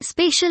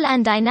Spatial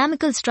and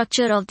dynamical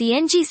structure of the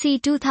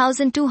NGC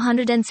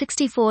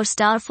 2264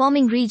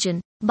 star-forming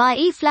region, by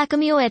E.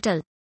 Flacamio et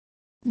al.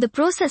 The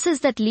processes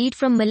that lead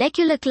from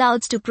molecular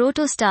clouds to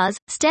protostars,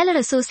 stellar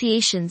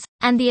associations,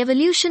 and the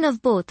evolution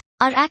of both,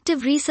 are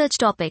active research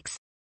topics.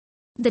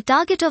 The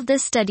target of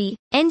this study,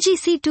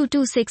 NGC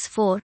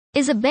 2264,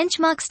 is a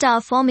benchmark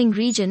star-forming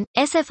region,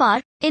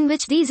 SFR, in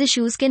which these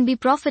issues can be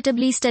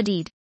profitably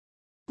studied.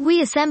 We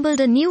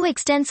assembled a new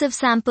extensive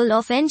sample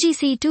of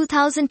NGC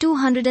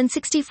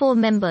 2264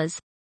 members.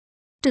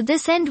 To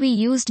this end we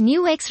used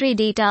new X-ray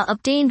data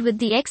obtained with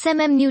the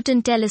XMM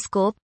Newton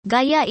telescope,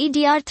 Gaia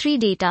EDR3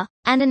 data,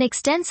 and an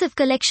extensive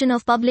collection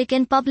of public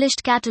and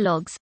published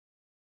catalogs.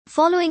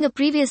 Following a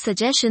previous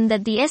suggestion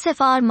that the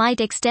SFR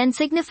might extend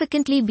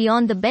significantly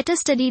beyond the better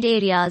studied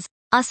areas,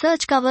 our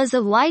search covers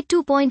a wide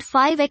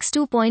 2.5 x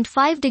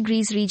 2.5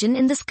 degrees region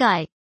in the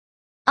sky.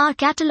 Our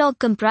catalog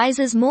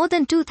comprises more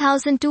than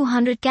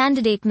 2,200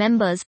 candidate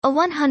members, a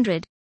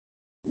 100.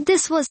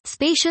 This was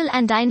Spatial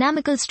and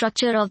Dynamical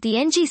Structure of the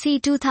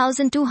NGC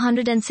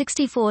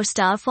 2264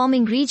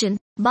 star-forming region,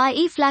 by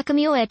E.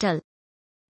 Flacamio et al.